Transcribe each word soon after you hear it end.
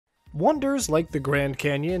Wonders like the Grand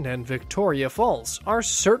Canyon and Victoria Falls are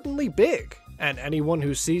certainly big, and anyone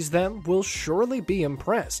who sees them will surely be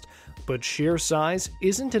impressed, but sheer size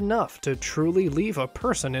isn't enough to truly leave a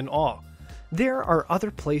person in awe. There are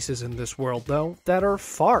other places in this world, though, that are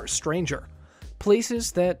far stranger.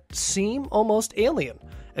 Places that seem almost alien,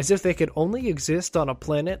 as if they could only exist on a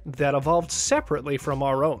planet that evolved separately from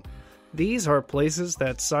our own. These are places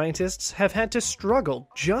that scientists have had to struggle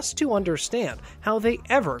just to understand how they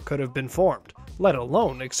ever could have been formed, let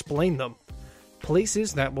alone explain them.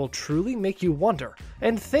 Places that will truly make you wonder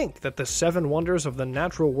and think that the 7 wonders of the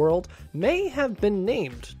natural world may have been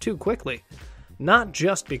named too quickly. Not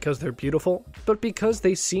just because they're beautiful, but because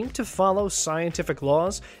they seem to follow scientific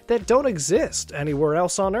laws that don't exist anywhere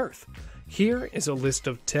else on Earth. Here is a list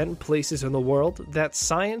of 10 places in the world that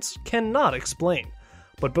science cannot explain.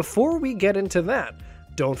 But before we get into that,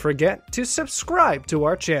 don't forget to subscribe to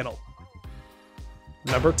our channel.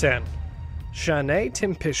 Number 10. Shanay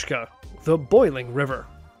Timpishka, the Boiling River.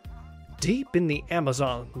 Deep in the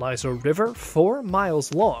Amazon lies a river 4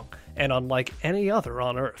 miles long and unlike any other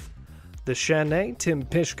on Earth. The Shanay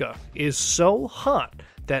Timpishka is so hot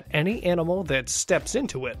that any animal that steps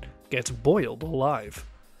into it gets boiled alive.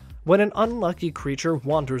 When an unlucky creature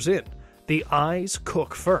wanders in, the eyes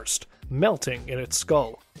cook first, melting in its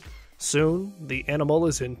skull. Soon, the animal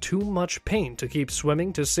is in too much pain to keep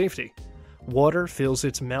swimming to safety. Water fills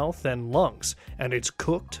its mouth and lungs, and it's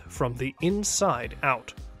cooked from the inside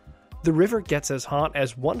out. The river gets as hot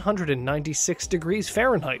as 196 degrees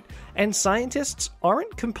Fahrenheit, and scientists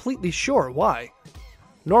aren't completely sure why.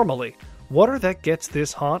 Normally, water that gets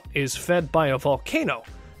this hot is fed by a volcano,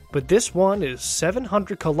 but this one is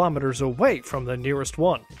 700 kilometers away from the nearest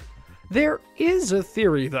one. There is a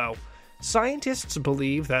theory, though. Scientists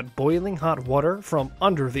believe that boiling hot water from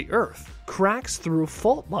under the earth cracks through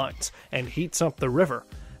fault lines and heats up the river,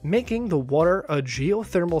 making the water a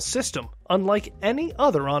geothermal system unlike any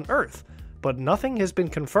other on Earth, but nothing has been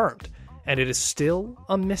confirmed, and it is still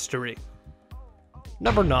a mystery.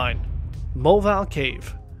 Number 9. Movil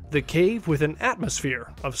Cave, the cave with an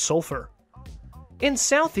atmosphere of sulfur. In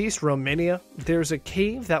southeast Romania, there's a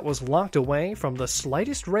cave that was locked away from the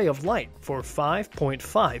slightest ray of light for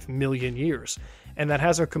 5.5 million years, and that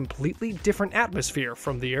has a completely different atmosphere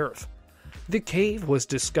from the Earth. The cave was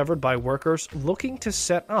discovered by workers looking to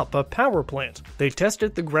set up a power plant. They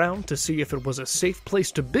tested the ground to see if it was a safe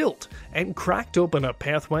place to build, and cracked open a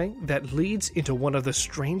pathway that leads into one of the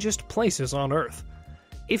strangest places on Earth.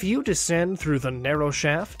 If you descend through the narrow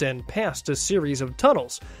shaft and past a series of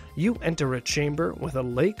tunnels, you enter a chamber with a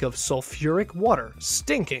lake of sulfuric water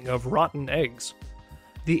stinking of rotten eggs.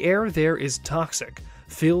 The air there is toxic,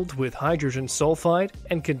 filled with hydrogen sulfide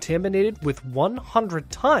and contaminated with 100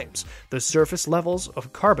 times the surface levels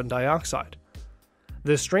of carbon dioxide.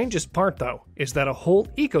 The strangest part, though, is that a whole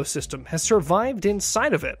ecosystem has survived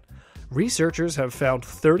inside of it. Researchers have found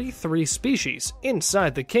 33 species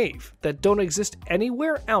inside the cave that don't exist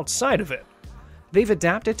anywhere outside of it. They've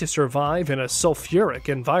adapted to survive in a sulfuric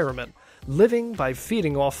environment, living by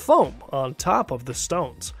feeding off foam on top of the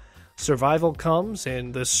stones. Survival comes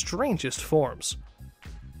in the strangest forms.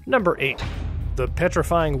 Number 8. The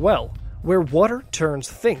Petrifying Well, where water turns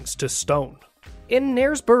things to stone. In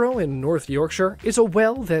Knaresborough in North Yorkshire is a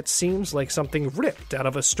well that seems like something ripped out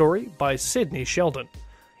of a story by Sidney Sheldon.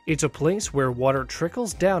 It's a place where water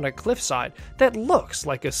trickles down a cliffside that looks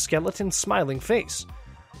like a skeleton's smiling face,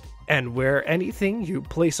 and where anything you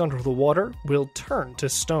place under the water will turn to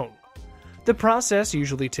stone. The process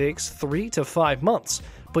usually takes 3 to 5 months,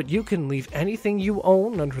 but you can leave anything you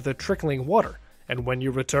own under the trickling water, and when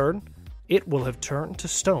you return, it will have turned to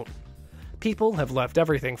stone. People have left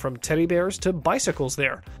everything from teddy bears to bicycles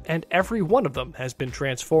there, and every one of them has been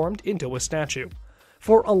transformed into a statue.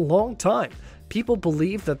 For a long time, people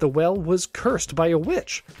believed that the well was cursed by a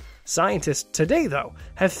witch. Scientists today, though,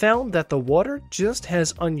 have found that the water just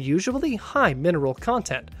has unusually high mineral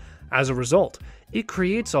content. As a result, it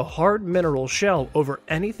creates a hard mineral shell over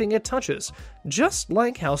anything it touches, just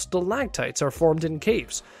like how stalactites are formed in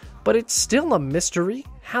caves. But it's still a mystery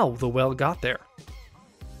how the well got there.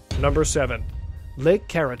 Number 7. Lake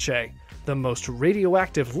Karachay, the most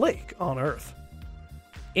radioactive lake on Earth.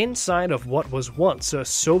 Inside of what was once a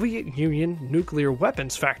Soviet Union nuclear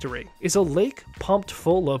weapons factory is a lake pumped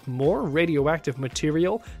full of more radioactive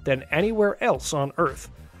material than anywhere else on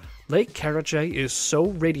Earth. Lake Karachay is so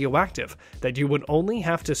radioactive that you would only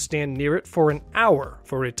have to stand near it for an hour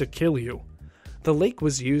for it to kill you. The lake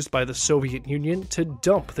was used by the Soviet Union to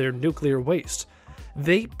dump their nuclear waste.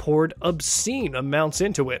 They poured obscene amounts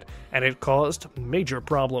into it, and it caused major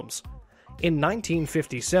problems. In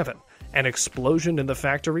 1957, An explosion in the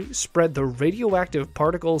factory spread the radioactive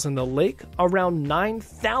particles in the lake around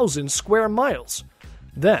 9,000 square miles.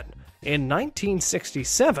 Then, in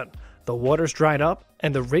 1967, the waters dried up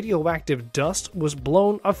and the radioactive dust was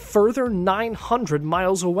blown a further 900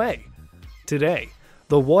 miles away. Today,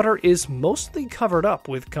 the water is mostly covered up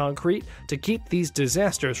with concrete to keep these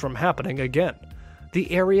disasters from happening again.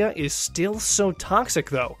 The area is still so toxic,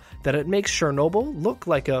 though, that it makes Chernobyl look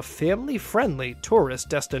like a family-friendly tourist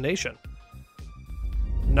destination.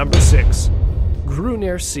 Number 6.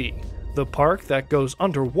 Graun Sea, the park that goes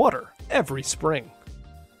underwater every spring.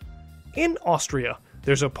 In Austria,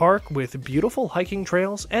 there's a park with beautiful hiking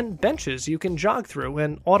trails and benches you can jog through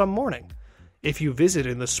an autumn morning. If you visit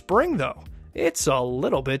in the spring, though, it's a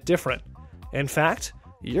little bit different. In fact,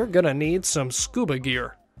 you're gonna need some scuba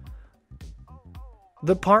gear.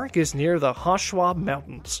 The park is near the Hokkaido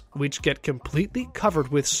Mountains, which get completely covered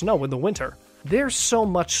with snow in the winter. There's so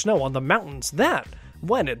much snow on the mountains that,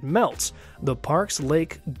 when it melts, the park's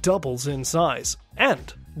lake doubles in size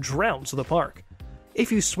and drowns the park.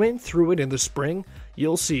 If you swim through it in the spring,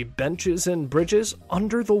 you'll see benches and bridges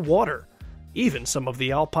under the water. Even some of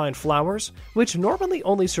the alpine flowers, which normally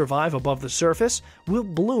only survive above the surface, will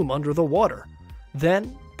bloom under the water.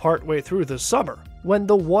 Then, partway through the summer, when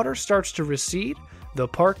the water starts to recede, the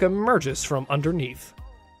park emerges from underneath.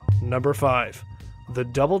 Number 5. The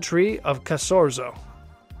Doubletree of Cassorzo.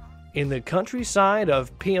 In the countryside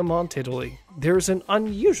of Piedmont, Italy, there's an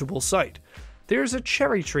unusual sight. There's a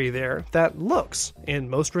cherry tree there that looks, in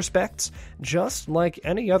most respects, just like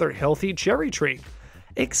any other healthy cherry tree,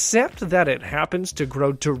 except that it happens to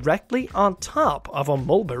grow directly on top of a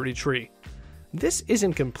mulberry tree. This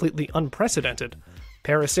isn't completely unprecedented.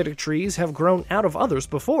 Parasitic trees have grown out of others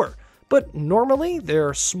before, but normally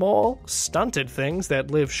they're small, stunted things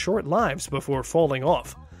that live short lives before falling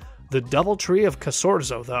off. The Doubletree of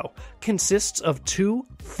Cassorzo, though, consists of 2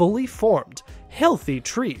 fully formed, healthy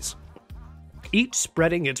trees, each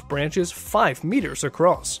spreading its branches 5 meters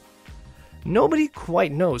across. Nobody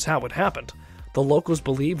quite knows how it happened. The locals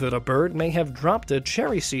believe that a bird may have dropped a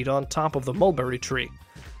cherry seed on top of the mulberry tree.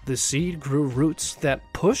 The seed grew roots that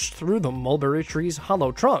pushed through the mulberry tree's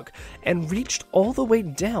hollow trunk and reached all the way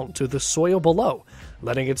down to the soil below,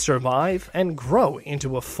 letting it survive and grow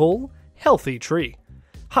into a full, healthy tree.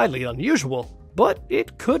 Highly unusual, but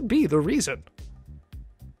it could be the reason.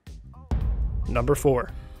 Number 4.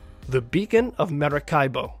 The Beacon of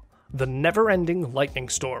Maracaibo, the never-ending lightning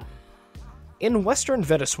storm. In western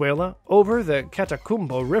Venezuela, over the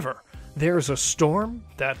Catatumbo River, there's a storm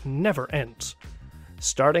that never ends.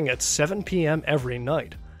 Starting at 7 p.m. every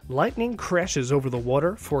night, lightning crashes over the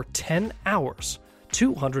water for 10 hours,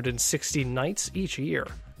 260 nights each year.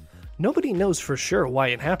 Nobody knows for sure why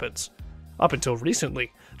it happens. Up until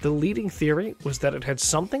recently, the leading theory was that it had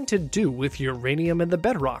something to do with uranium in the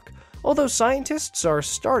bedrock, although scientists are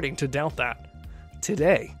starting to doubt that.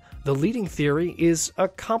 Today, the leading theory is a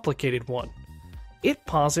complicated one. It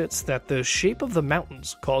posits that the shape of the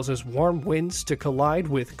mountains causes warm winds to collide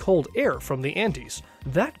with cold air from the Andes.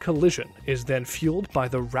 That collision is then fueled by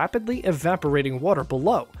the rapidly evaporating water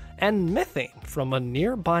below and methane from a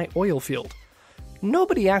nearby oil field.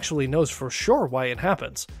 Nobody actually knows for sure why it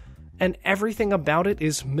happens, and everything about it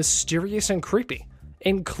is mysterious and creepy,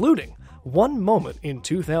 including one moment in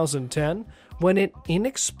 2010 when it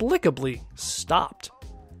inexplicably stopped.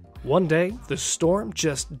 One day, the storm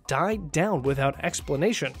just died down without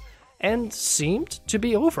explanation and seemed to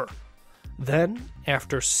be over. Then,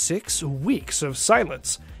 after 6 weeks of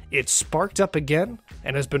silence, it sparked up again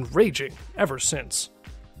and has been raging ever since.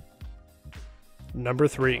 Number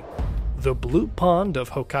 3. The Blue Pond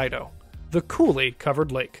of Hokkaido, the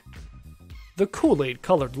Kool-Aid-covered lake. The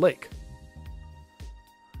Kool-Aid-colored lake.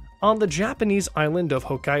 On the Japanese island of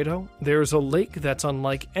Hokkaido, there's a lake that's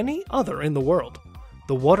unlike any other in the world.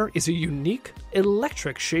 The water is a unique,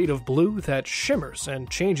 electric shade of blue that shimmers and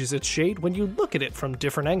changes its shade when you look at it from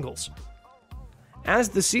different angles. As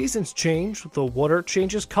the seasons change, the water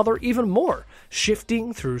changes color even more,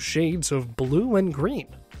 shifting through shades of blue and green.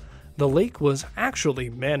 The lake was actually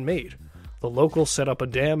man-made. The locals set up a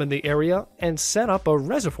dam in the area and set up a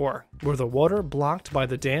reservoir where the water blocked by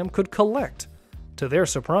the dam could collect. To their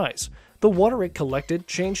surprise, the water it collected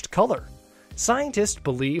changed color. Scientists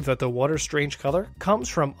believe that the water's strange color comes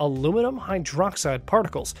from aluminum hydroxide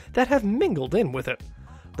particles that have mingled in with it.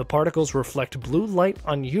 The particles reflect blue light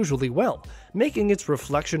unusually well, making its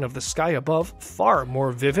reflection of the sky above far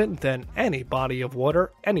more vivid than any body of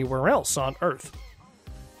water anywhere else on Earth.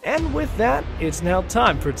 And with that, it's now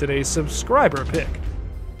time for today's subscriber pick.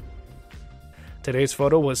 Today's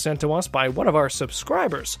photo was sent to us by one of our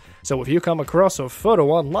subscribers, so if you come across a photo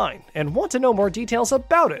online and want to know more details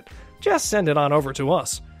about it, just send it on over to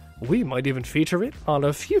us. We might even feature it on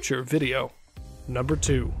a future video. Number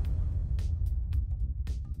 2.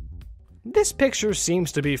 This picture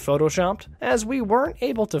seems to be photoshopped, as we weren't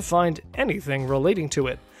able to find anything relating to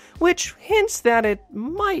it, which hints that it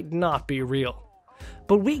might not be real.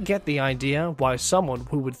 But we get the idea why someone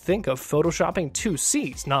who would think of photoshopping two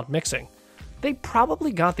seas not mixing. They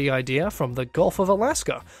probably got the idea from the Gulf of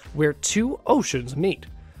Alaska, where two oceans meet.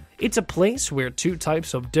 It's a place where two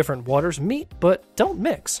types of different waters meet but don't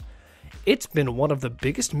mix. It's been one of the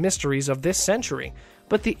biggest mysteries of this century,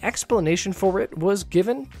 but the explanation for it was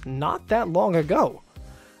given not that long ago.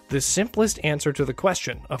 The simplest answer to the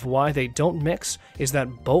question of why they don't mix is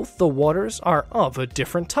that both the waters are of a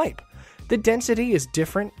different type. The density is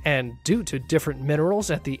different, and due to different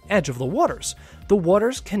minerals at the edge of the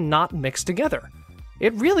waters cannot mix together.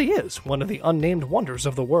 It really is one of the unnamed wonders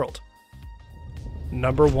of the world.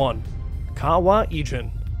 Number 1. Karachay,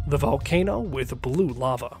 the volcano with blue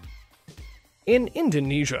lava. In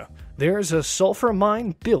Indonesia, there's a sulfur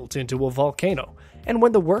mine built into a volcano, and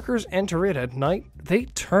when the workers enter it at night, they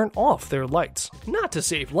turn off their lights. Not to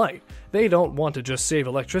save light, they don't want to just save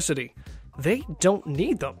electricity. They don't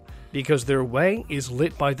need them, because their way is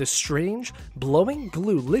lit by the strange, glowing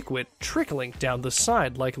glue liquid trickling down the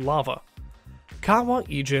side like lava.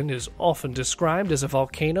 Karachay is often described as a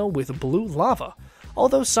volcano with blue lava,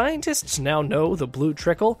 although scientists now know the blue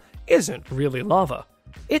trickle isn't really lava.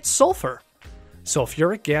 It's sulfur.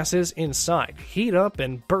 Sulfuric gases inside heat up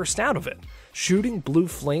and burst out of it, shooting blue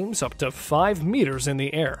flames up to 5 meters in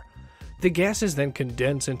the air. The gases then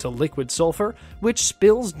condense into liquid sulfur, which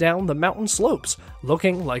spills down the mountain slopes,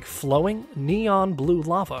 looking like flowing neon blue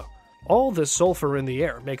lava. All the sulfur in the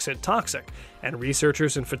air makes it toxic, and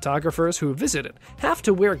researchers and photographers who visit it have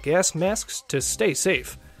to wear gas masks to stay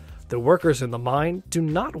safe. The workers in the mine do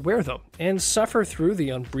not wear them and suffer through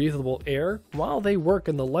the unbreathable air while they work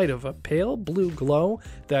in the light of a pale blue glow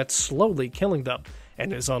that's slowly killing them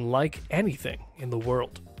and is unlike anything in the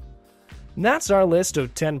world. That's our list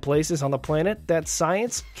of 10 places on the planet that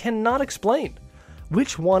science cannot explain.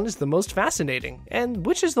 Which one is the most fascinating, and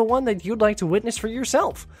which is the one that you'd like to witness for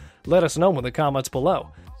yourself? Let us know in the comments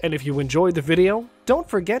below. And if you enjoyed the video, don't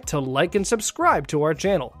forget to like and subscribe to our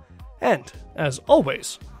channel. And, as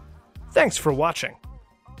always, thanks for watching.